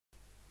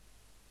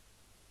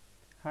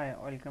Hi,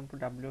 welcome to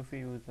WF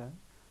user.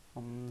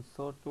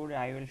 So today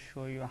I will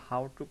show you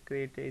how to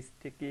create a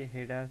sticky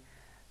header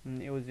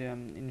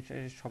using in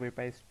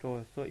Shopify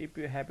store. So if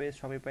you have a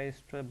Shopify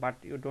store but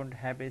you don't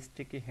have a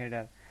sticky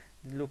header,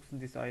 looks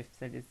this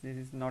website this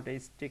is not a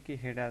sticky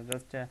header.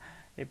 Just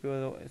if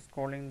you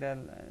scrolling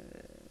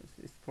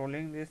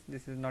scrolling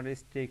this is not a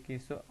sticky.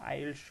 So I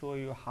will show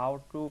you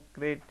how to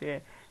create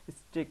a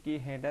sticky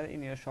header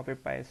in your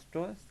Shopify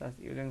store just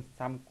using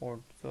some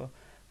code. So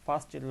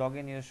first log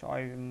in your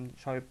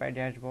Shopify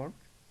dashboard.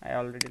 I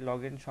already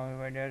log in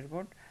Shopify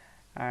dashboard,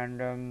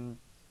 and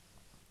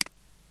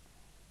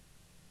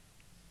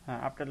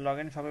after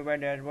login Shopify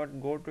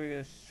dashboard, go to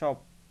your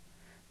shop.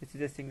 This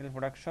is a single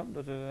product shop.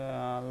 Those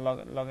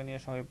log in your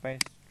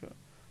Shopify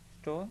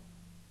store.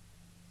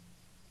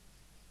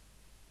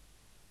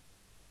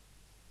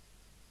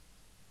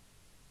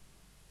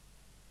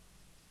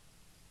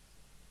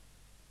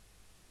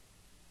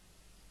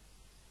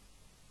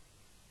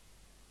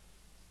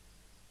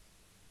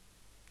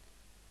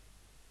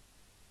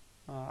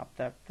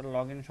 After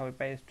login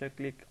Shopify store,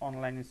 click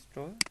online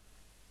store.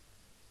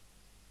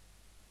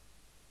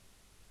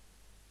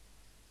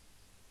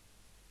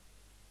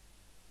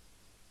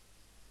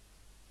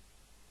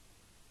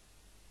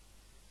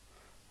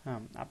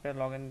 After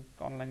login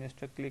online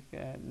store, click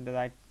the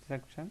right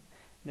section,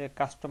 the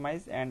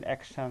customize and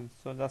action.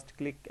 So just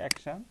click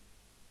action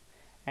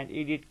and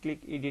edit.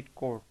 Click edit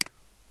code.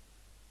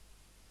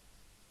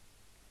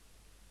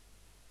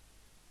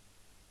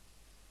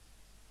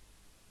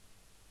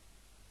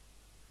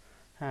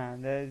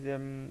 There is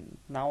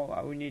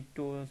now we need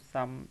to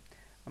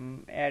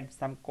add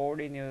some code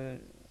in your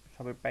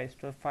Shopify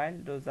store file.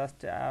 Do just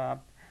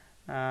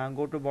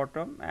go to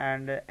bottom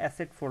and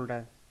asset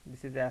folder.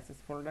 This is the assets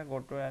folder. Go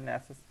to an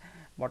assets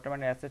bottom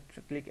and asset.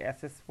 Click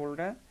assets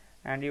folder,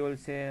 and you will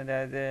see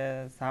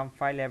there is some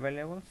file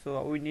available.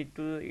 So we need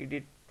to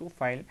edit two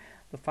file.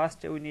 So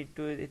first we need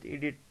to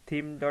edit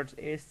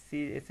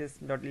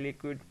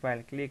theme.scss.liquid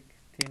file. Click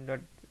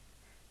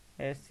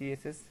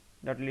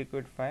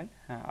theme.scss.liquid file.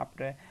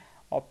 After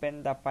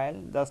open the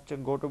file, just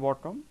go to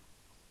bottom.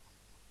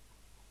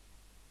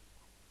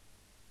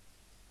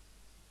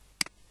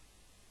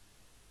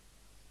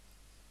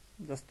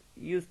 Just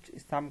use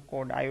some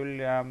code. I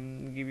will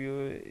give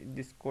you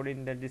this code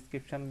in the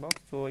description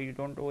box, so you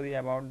don't worry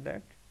about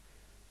that.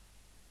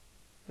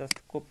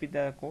 Just copy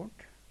the code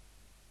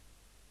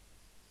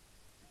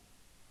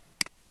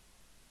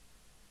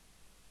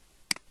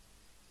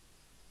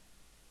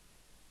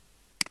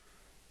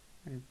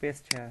and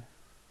paste here.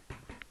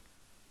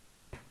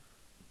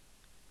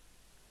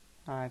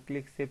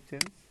 Click save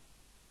change.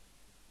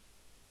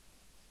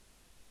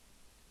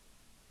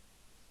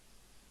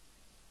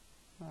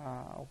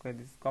 Okay,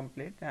 this is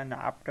complete. And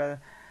after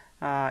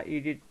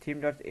edit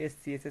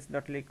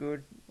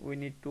theme.scss.liquid, we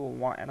need to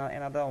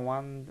another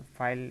one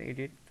file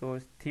edit. So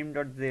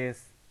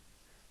theme.js.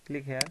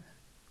 Click here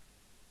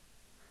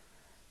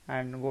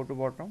and go to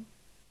bottom.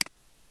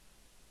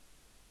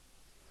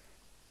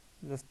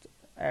 Just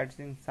add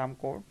in some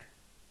code.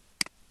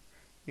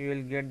 You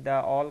will get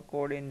the all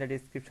code in the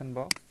description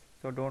box,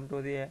 so don't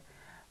worry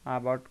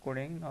about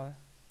coding.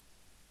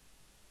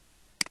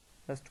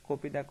 Just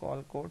copy the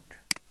all code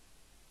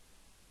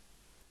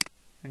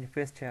and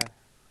paste here.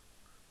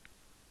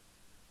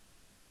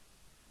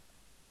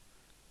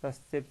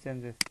 Just save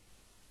changes.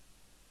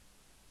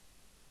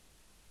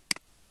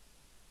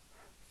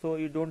 So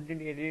you don't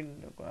need any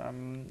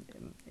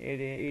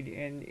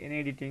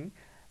editing.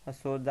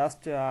 So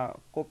just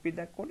copy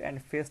the code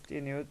and paste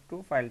in your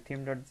two file,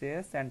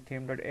 theme.js and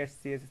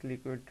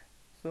theme.scss.liquid.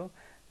 So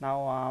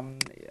now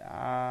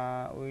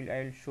I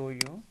will show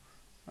you.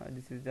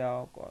 This is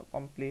the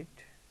complete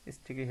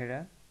sticky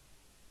header.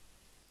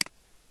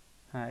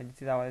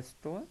 This is our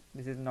store.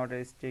 This is not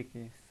a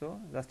sticky. So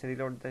just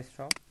reload the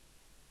shop.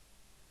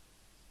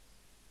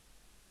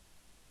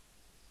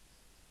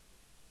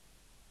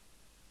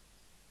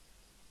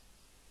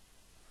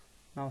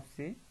 Now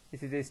see,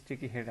 this is a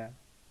sticky header.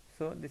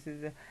 So this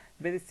is a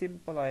very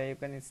simple way you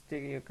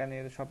can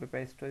use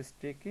Shopify store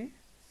sticky.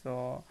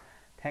 So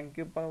thank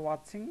you for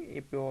watching.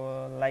 If you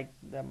like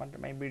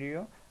my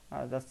video,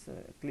 just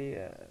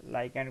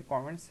like and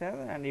comment share,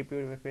 and if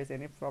you face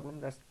any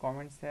problem, just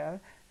comment share,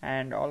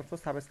 and also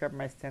subscribe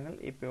my channel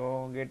if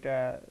you get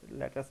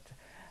latest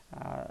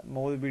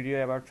more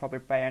video about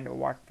Shopify and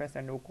WordPress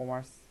and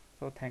Woocommerce.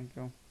 So thank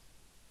you.